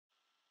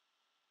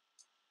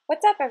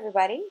What's up,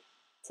 everybody?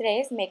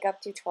 Today's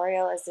makeup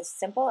tutorial is a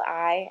simple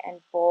eye and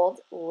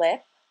bold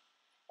lip.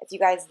 If you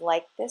guys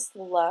like this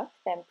look,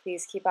 then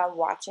please keep on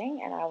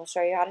watching and I will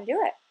show you how to do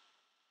it.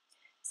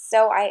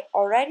 So I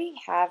already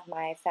have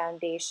my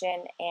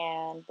foundation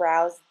and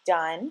brows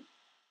done,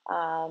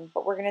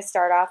 but we're going to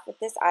start off with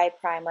this eye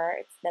primer.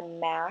 It's the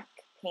MAC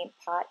Paint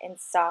Pot in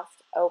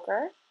Soft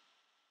Ochre.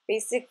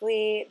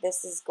 Basically,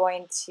 this is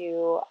going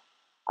to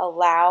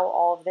allow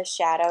all of the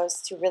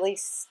shadows to really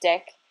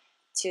stick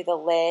to the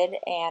lid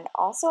and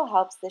also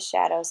helps the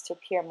shadows to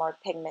appear more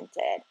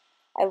pigmented.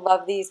 I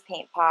love these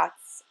paint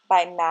pots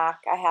by MAC.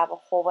 I have a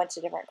whole bunch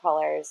of different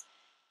colors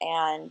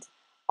and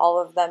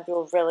all of them do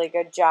a really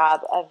good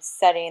job of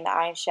setting the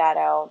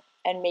eyeshadow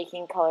and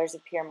making colors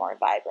appear more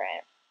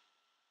vibrant.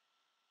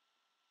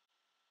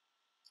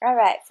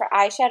 Alright, for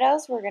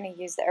eyeshadows we're going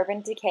to use the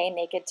Urban Decay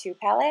Naked 2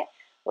 palette.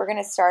 We're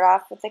going to start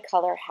off with the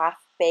color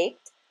Half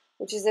Baked,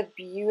 which is a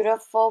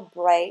beautiful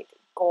bright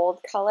gold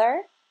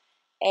color.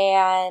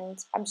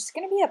 And I'm just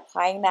going to be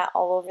applying that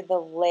all over the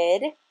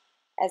lid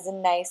as a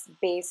nice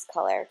base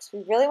color because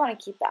we really want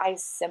to keep the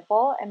eyes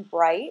simple and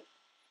bright.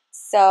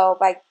 So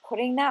by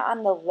putting that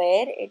on the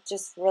lid, it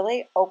just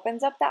really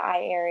opens up the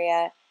eye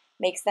area,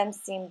 makes them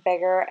seem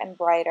bigger and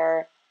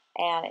brighter,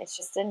 and it's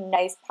just a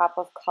nice pop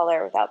of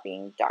color without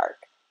being dark.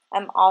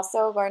 I'm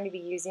also going to be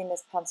using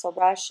this pencil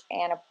brush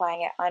and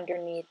applying it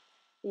underneath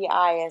the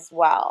eye as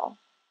well.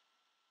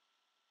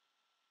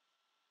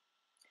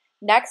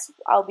 Next,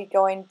 I'll be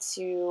going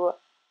to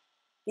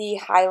the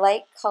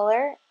highlight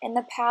color in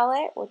the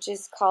palette, which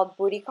is called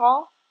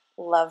Bootycall.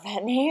 Love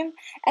that name.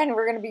 And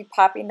we're going to be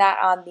popping that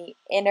on the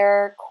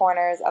inner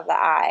corners of the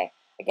eye.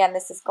 Again,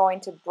 this is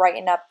going to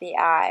brighten up the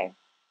eye.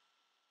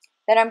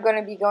 Then I'm going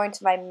to be going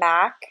to my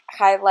MAC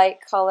highlight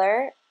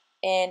color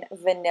in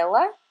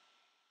Vanilla.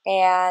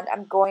 And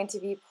I'm going to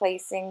be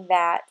placing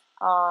that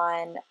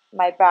on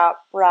my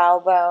brow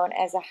bone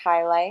as a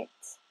highlight.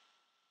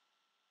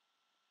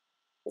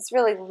 This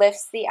really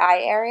lifts the eye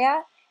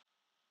area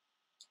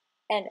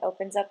and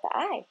opens up the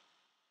eye.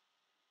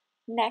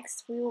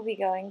 Next, we will be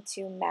going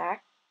to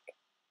MAC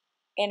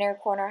Inner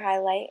Corner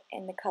Highlight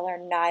in the color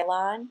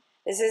Nylon.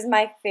 This is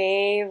my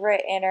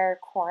favorite inner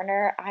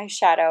corner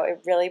eyeshadow.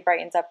 It really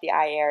brightens up the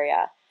eye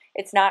area.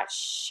 It's not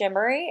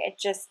shimmery,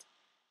 it's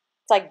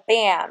like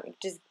bam, it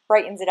just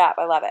brightens it up.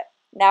 I love it.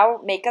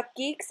 Now, Makeup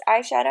Geek's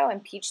eyeshadow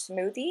in Peach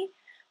Smoothie.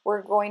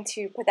 We're going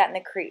to put that in the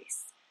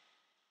crease.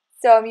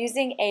 So I'm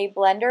using a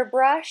blender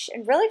brush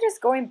and really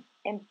just going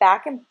in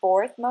back and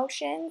forth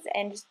motions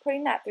and just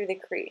putting that through the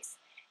crease.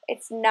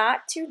 It's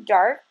not too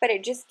dark, but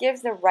it just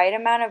gives the right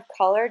amount of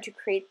color to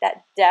create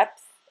that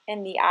depth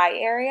in the eye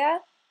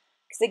area.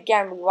 Because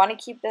again, we want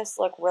to keep this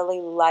look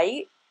really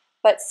light,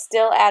 but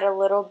still add a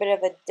little bit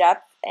of a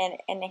depth and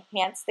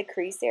enhance the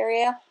crease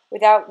area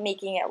without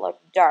making it look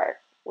dark,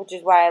 which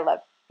is why I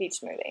love Peach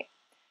Smoothie.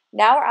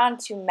 Now we're on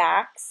to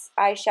MAC's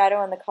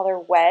eyeshadow in the color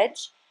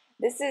Wedge.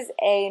 This is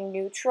a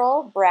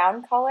neutral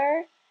brown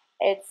color.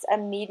 It's a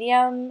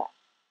medium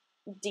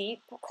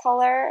deep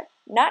color.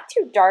 Not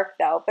too dark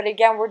though, but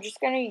again, we're just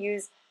going to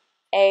use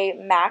a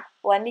MAC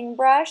blending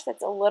brush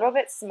that's a little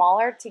bit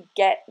smaller to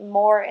get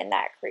more in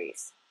that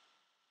crease.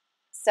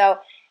 So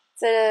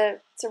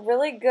it's a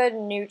really good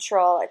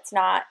neutral. It's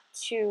not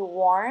too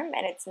warm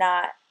and it's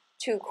not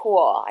too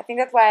cool. I think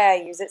that's why I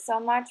use it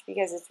so much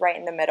because it's right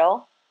in the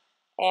middle.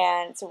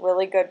 And it's a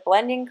really good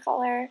blending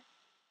color.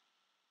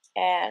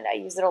 And I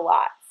use it a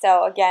lot.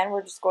 So again,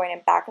 we're just going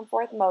in back and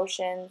forth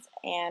motions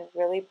and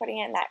really putting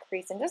it in that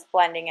crease and just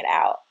blending it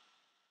out.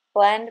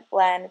 Blend,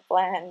 blend,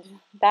 blend.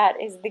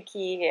 That is the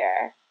key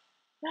here.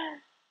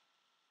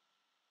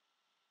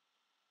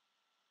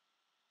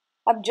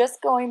 I'm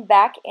just going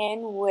back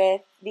in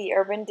with the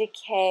Urban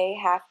Decay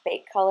Half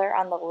Baked color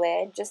on the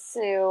lid just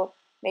to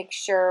make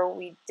sure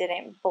we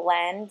didn't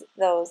blend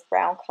those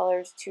brown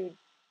colors too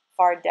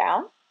far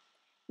down.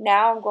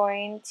 Now I'm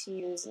going to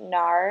use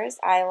NARS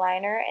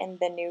eyeliner in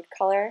the nude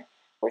color.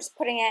 We're just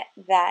putting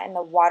that in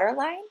the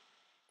waterline.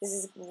 This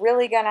is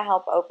really going to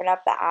help open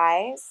up the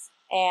eyes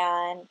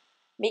and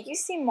make you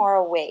seem more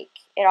awake.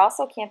 It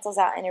also cancels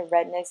out any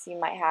redness you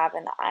might have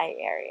in the eye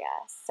area.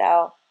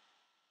 So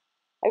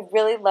I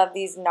really love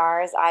these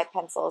NARS eye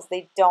pencils.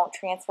 They don't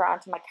transfer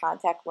onto my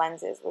contact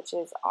lenses, which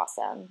is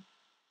awesome.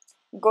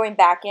 I'm going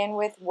back in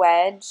with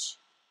Wedge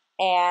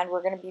and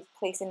we're going to be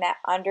placing that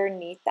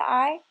underneath the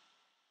eye.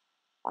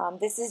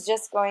 This is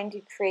just going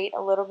to create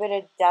a little bit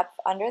of depth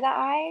under the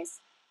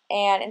eyes,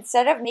 and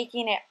instead of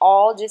making it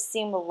all just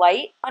seem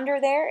light under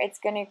there, it's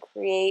going to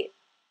create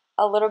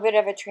a little bit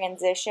of a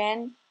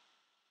transition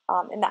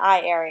in the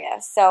eye area.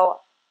 So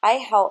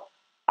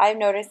I've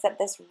noticed that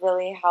this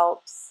really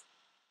helps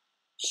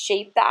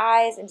shape the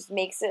eyes and just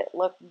makes it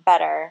look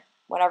better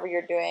whenever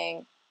you're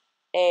doing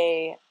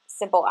a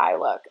simple eye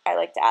look. I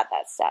like to add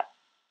that step.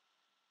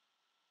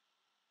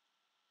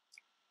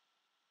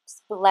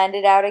 Just blend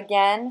it out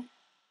again.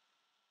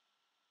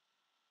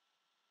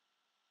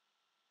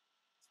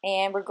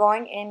 And we're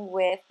going in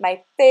with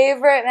my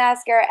favorite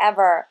mascara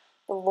ever,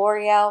 the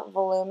Loreal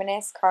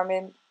Voluminous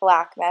Carbon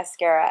Black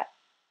Mascara.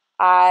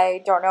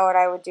 I don't know what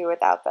I would do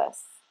without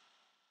this.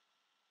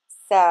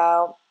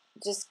 So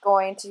just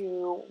going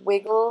to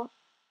wiggle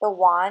the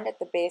wand at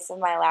the base of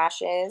my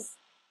lashes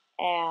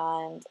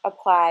and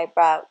apply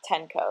about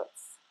 10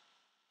 coats.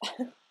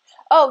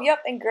 Oh,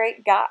 yep, and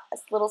great, got a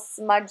little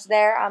smudge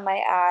there on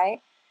my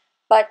eye.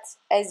 But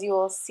as you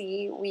will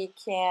see, we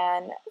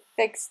can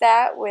fix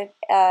that with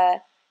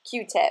a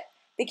Q-tip.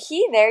 The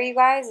key there, you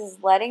guys, is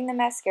letting the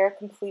mascara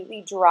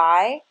completely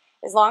dry,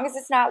 as long as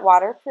it's not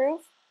waterproof.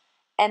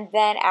 And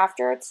then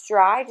after it's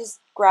dry, just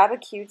grab a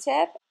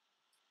Q-tip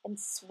and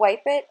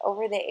swipe it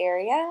over the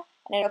area,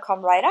 and it'll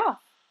come right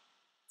off.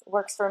 It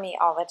works for me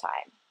all the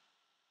time.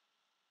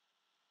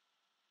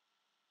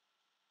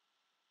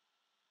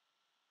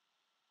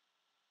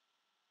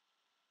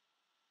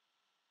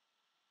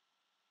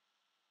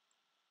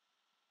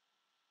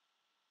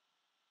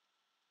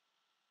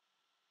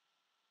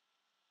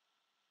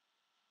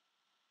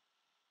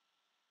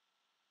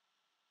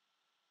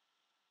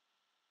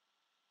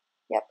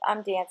 Yep,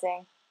 I'm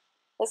dancing.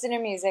 Listen to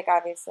music,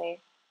 obviously.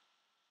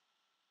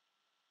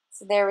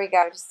 So there we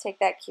go. Just take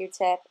that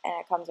Q-tip and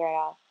it comes right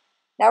off.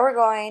 Now we're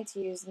going to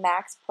use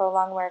MAC Pro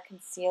Longwear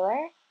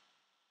Concealer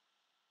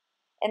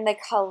in the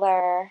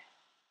color,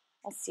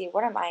 let's see,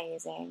 what am I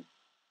using?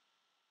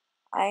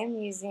 I'm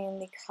using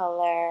the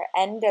color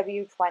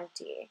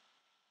NW20.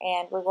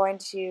 And we're going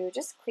to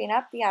just clean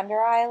up the under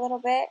eye a little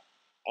bit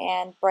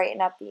and brighten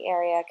up the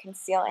area,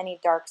 conceal any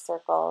dark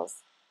circles.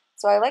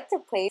 So I like to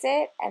place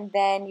it and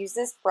then use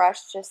this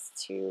brush just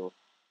to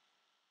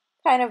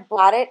kind of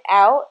blot it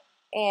out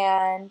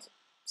and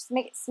just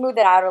make it smooth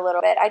it out a little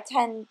bit. I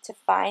tend to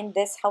find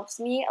this helps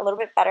me a little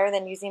bit better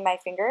than using my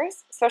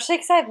fingers, especially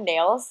because I have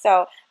nails,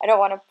 so I don't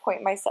want to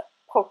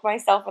poke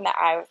myself in the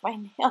eye with my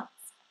nails.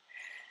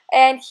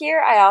 And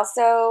here I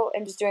also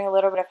am just doing a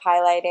little bit of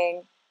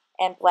highlighting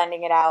and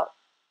blending it out,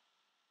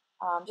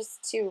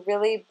 just to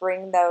really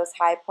bring those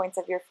high points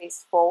of your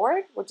face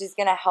forward, which is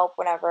going to help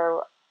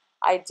whenever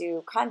I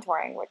do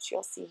contouring, which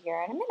you'll see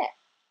here in a minute.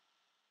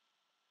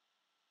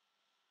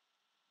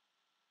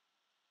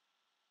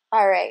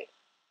 Alright,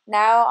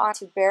 now on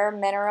to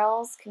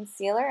bareMinerals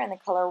Concealer in the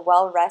color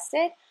Well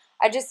Rested.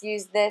 I just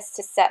use this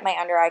to set my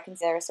under eye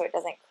concealer so it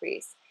doesn't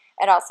crease.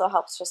 It also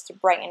helps just to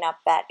brighten up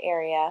that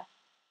area.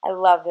 I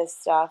love this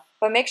stuff.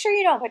 But make sure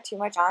you don't put too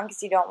much on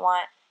because you don't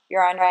want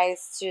your under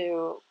eyes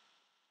to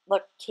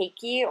look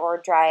cakey or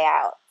dry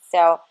out.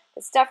 So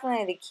it's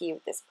definitely the key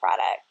with this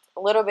product. A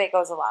little bit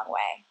goes a long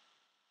way.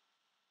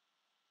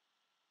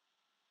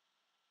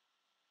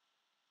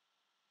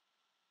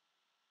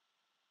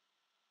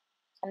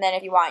 And then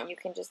if you want, you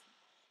can just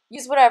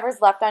use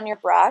whatever's left on your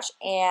brush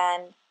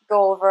and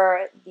go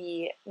over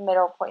the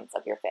middle points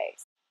of your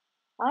face.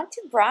 On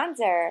to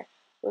bronzer.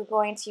 We're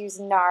going to use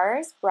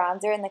NARS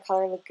bronzer in the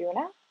color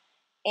Lagune.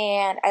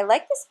 And I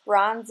like this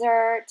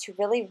bronzer to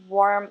really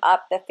warm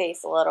up the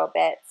face a little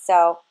bit.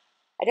 So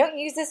I don't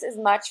use this as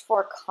much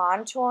for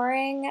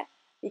contouring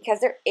because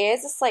there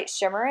is a slight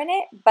shimmer in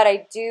it, but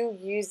I do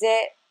use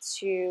it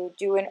to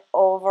do an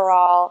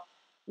overall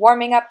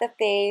warming up the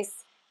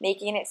face,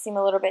 making it seem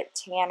a little bit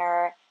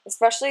tanner,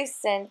 especially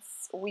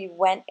since we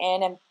went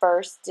in and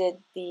first did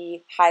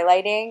the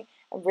highlighting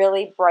and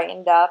really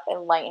brightened up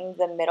and lightened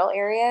the middle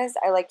areas.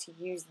 I like to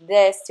use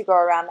this to go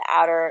around the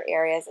outer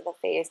areas of the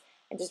face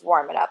and just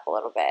warm it up a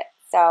little bit.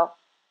 So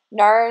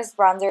NARS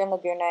Bronzer in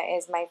Lagune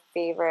is my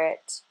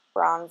favorite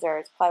bronzer.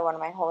 It's probably one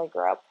of my holy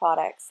grail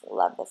products.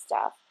 Love this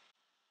stuff.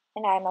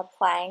 And I'm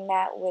applying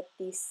that with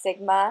the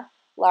Sigma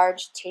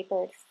Large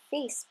Tapered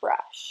Face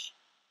Brush.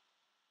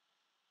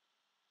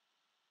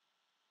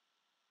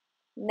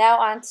 Now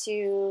on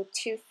to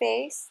Too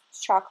Faced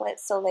Chocolate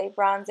Soleil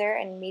Bronzer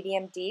in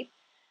Medium Deep.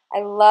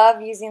 I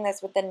love using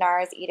this with the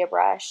NARS Ita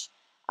brush.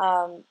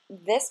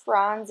 This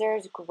bronzer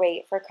is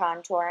great for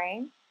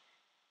contouring.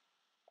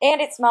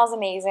 And it smells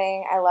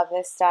amazing. I love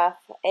this stuff.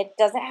 It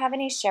doesn't have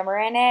any shimmer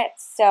in it,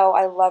 so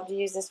I love to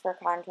use this for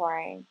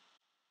contouring.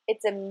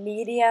 It's a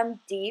medium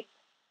deep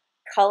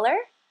color.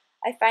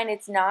 I find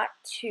it's not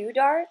too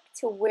dark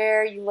to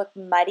where you look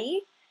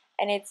muddy,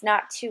 and it's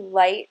not too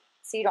light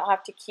so you don't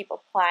have to keep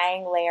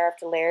applying layer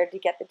after layer to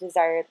get the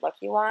desired look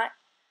you want.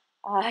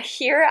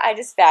 Here I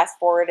just fast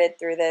forwarded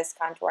through this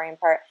contouring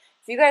part.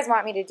 If you guys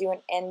want me to do an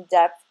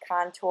in-depth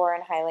contour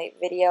and highlight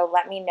video,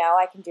 let me know.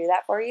 I can do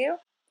that for you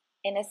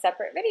in a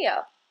separate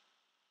video.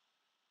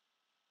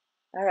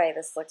 Alright,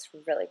 this looks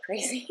really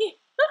crazy.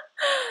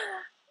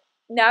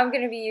 Now I'm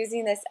going to be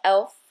using this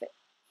e.l.f.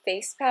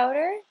 face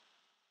powder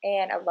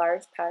and a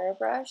large powder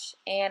brush,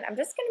 and I'm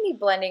just going to be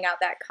blending out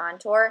that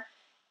contour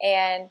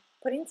and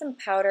putting some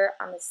powder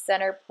on the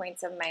center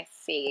points of my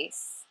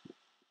face.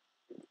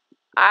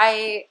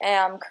 I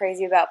am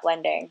crazy about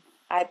blending.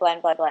 I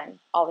blend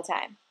all the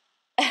time.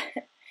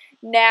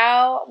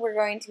 Now we're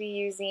going to be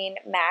using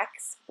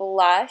MAC's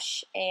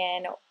blush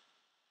in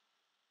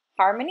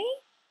Harmony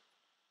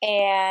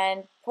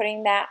and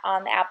putting that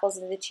on the apples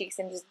of the cheeks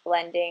and just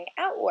blending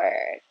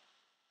outward.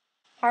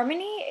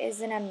 Harmony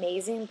is an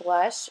amazing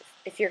blush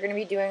if you're going to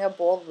be doing a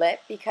bold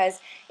lip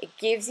because it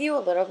gives you a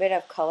little bit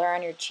of color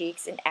on your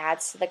cheeks and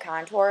adds to the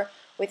contour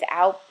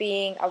without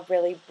being a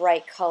really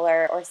bright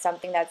color or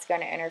something that's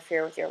going to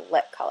interfere with your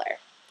lip color.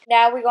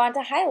 Now we go on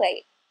to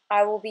highlight.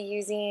 I will be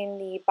using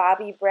the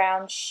Bobbi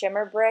Brown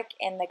Shimmer Brick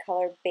in the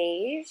color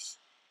Beige.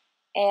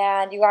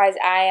 And you guys,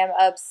 I am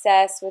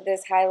obsessed with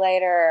this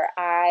highlighter.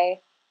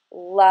 I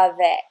love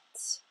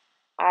it.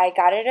 I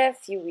got it a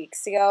few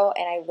weeks ago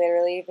and I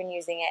literally have been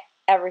using it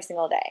every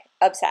single day.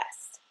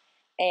 Obsessed.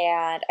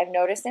 And I've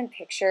noticed in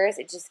pictures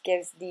it just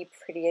gives the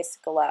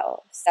prettiest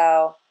glow.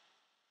 So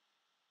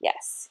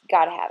yes,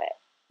 gotta have it.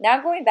 Now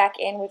I'm going back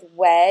in with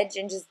Wedge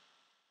and just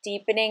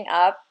deepening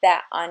up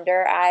that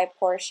under eye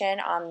portion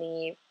on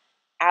the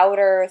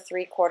outer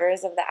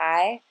 3/4 of the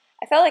eye.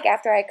 I felt like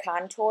after I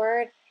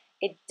contoured,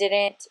 it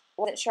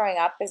wasn't showing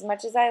up as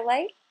much as I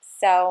liked,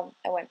 so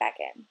I went back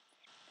in.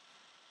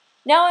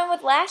 Now I'm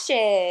with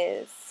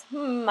lashes.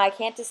 I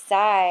can't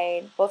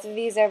decide. Both of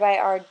these are by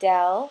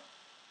Ardell,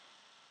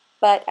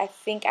 but I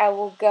think I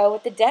will go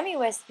with the Demi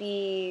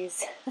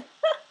Wispies.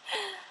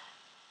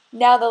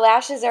 Now the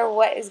lashes are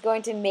what is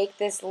going to make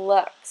this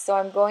look, so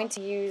I'm going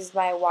to use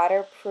my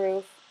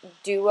waterproof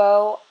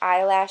Duo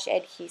eyelash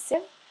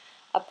adhesive,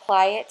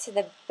 apply it to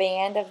the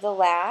band of the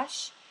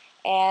lash,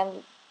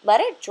 and let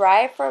it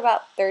dry for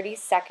about 30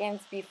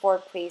 seconds before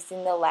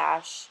placing the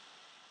lash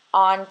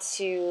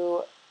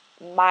onto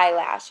my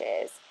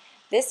lashes.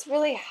 This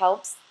really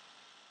helps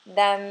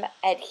them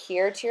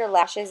adhere to your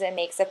lashes and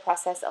makes the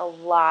process a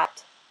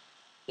lot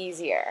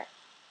easier.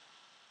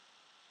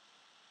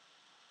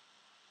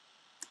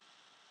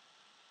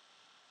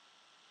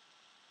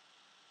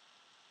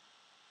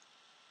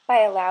 By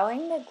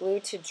allowing the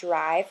glue to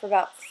dry for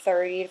about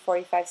 30 to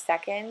 45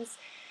 seconds,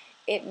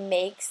 it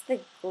makes the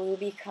glue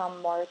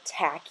become more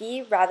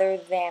tacky rather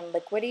than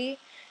liquidy.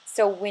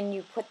 So when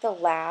you put the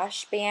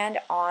lash band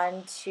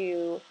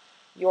onto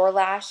your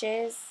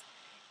lashes,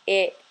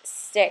 it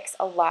sticks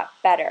a lot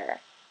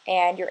better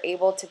and you're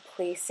able to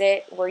place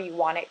it where you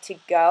want it to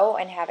go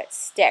and have it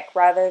stick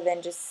rather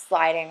than just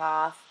sliding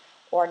off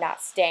or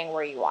not staying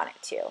where you want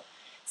it to.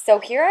 So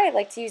here I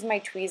like to use my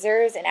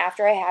tweezers, and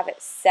after I have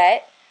it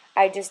set,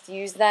 I just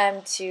use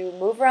them to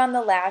move around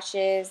the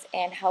lashes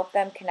and help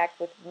them connect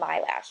with my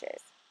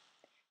lashes.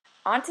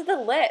 Onto the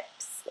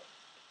lips.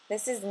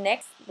 This is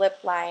NYX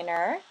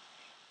Lipliner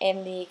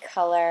in the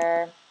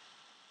color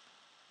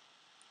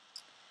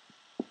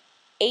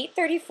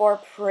 834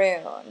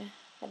 Prune.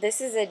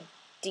 This is a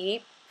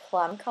deep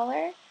plum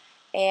color,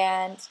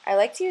 and I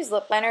like to use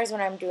lip liners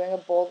when I'm doing a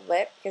bold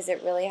lip because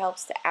it really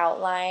helps to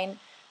outline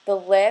the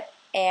lip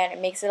and it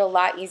makes it a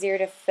lot easier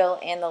to fill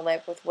in the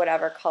lip with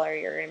whatever color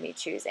you're going to be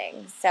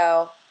choosing.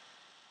 So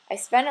I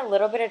spent a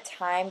little bit of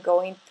time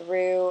going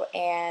through,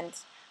 and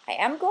I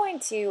am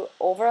going to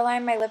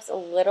overline my lips a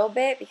little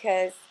bit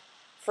because,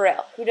 for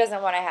real, who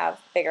doesn't want to have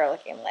bigger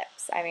looking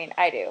lips? I mean,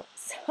 I do.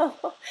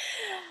 So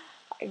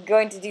I'm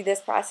going to do this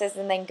process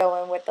and then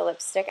go in with the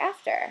lipstick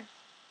after.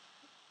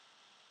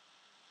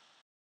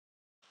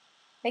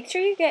 Make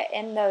sure you get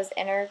in those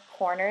inner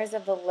corners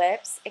of the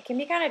lips. It can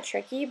be kind of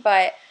tricky,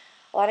 but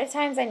a lot of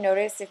times I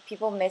notice if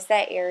people miss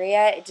that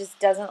area, it just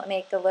doesn't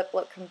make the lip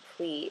look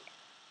complete.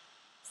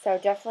 So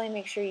definitely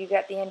make sure you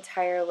get the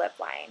entire lip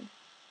line.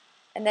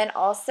 And then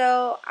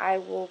also I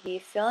will be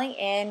filling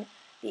in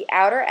the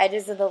outer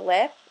edges of the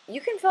lip.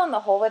 You can fill in the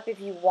whole lip if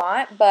you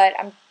want, but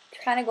I'm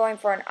kind of going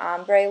for an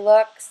ombre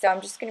look, so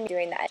I'm just going to be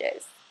doing the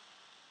edges.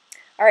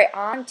 Alright,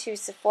 on to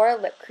Sephora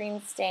Lip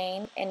Cream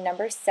Stain in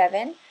number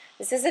 7.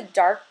 This is a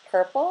dark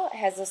purple. It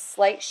has a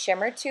slight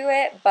shimmer to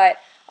it, but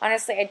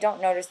honestly I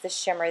don't notice the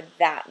shimmer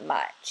that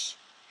much.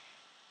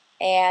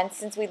 And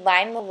since we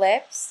line the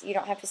lips, you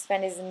don't have to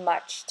spend as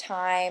much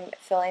time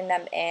filling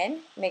them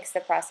in. It makes the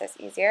process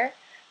easier.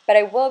 But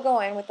I will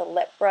go in with a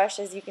lip brush,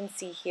 as you can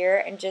see here,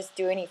 and just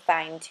do any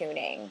fine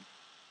tuning.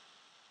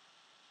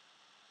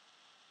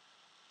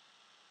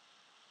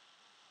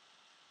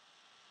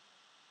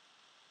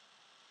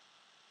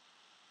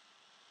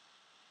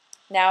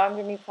 Now I'm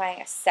going to be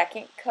applying a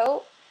second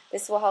coat.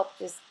 This will help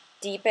just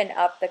deepen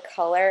up the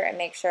color and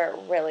make sure it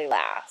really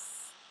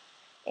lasts.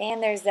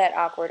 And there's that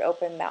awkward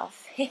open mouth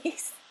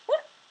face.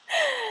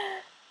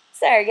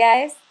 Sorry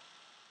guys.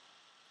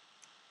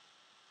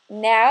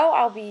 Now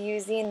I'll be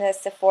using the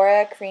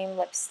Sephora Cream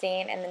Lip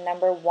Stain in the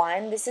number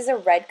 1. This is a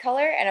red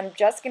color, and I'm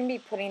just going to be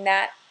putting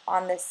that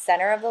on the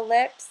center of the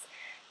lips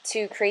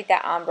to create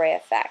that ombre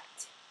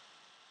effect.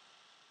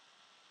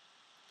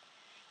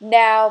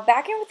 Now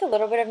back in with a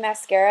little bit of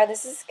mascara.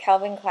 This is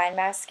Calvin Klein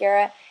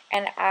mascara,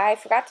 and I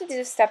forgot to do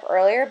this step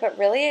earlier, but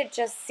really it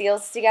just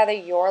seals together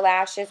your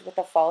lashes with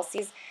the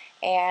falsies,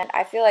 and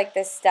I feel like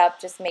this step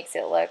just makes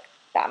it look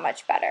that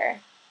much better.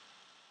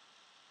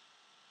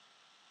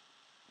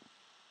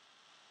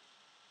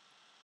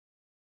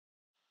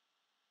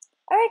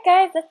 Alright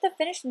guys, that's the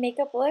finished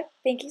makeup look.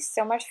 Thank you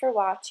so much for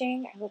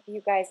watching. I hope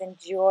you guys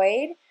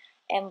enjoyed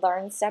and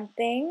learned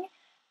something.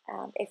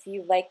 If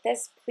you like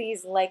this,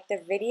 please like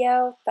the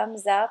video,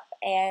 thumbs up,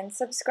 and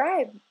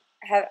subscribe.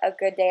 Have a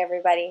good day,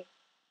 everybody.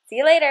 See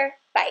you later.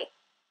 Bye.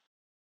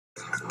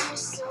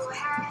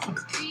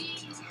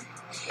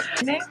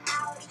 No,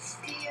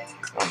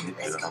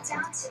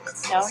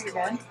 you're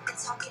good?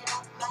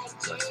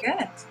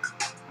 Good.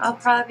 I'll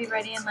probably be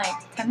ready in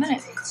like 10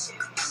 minutes.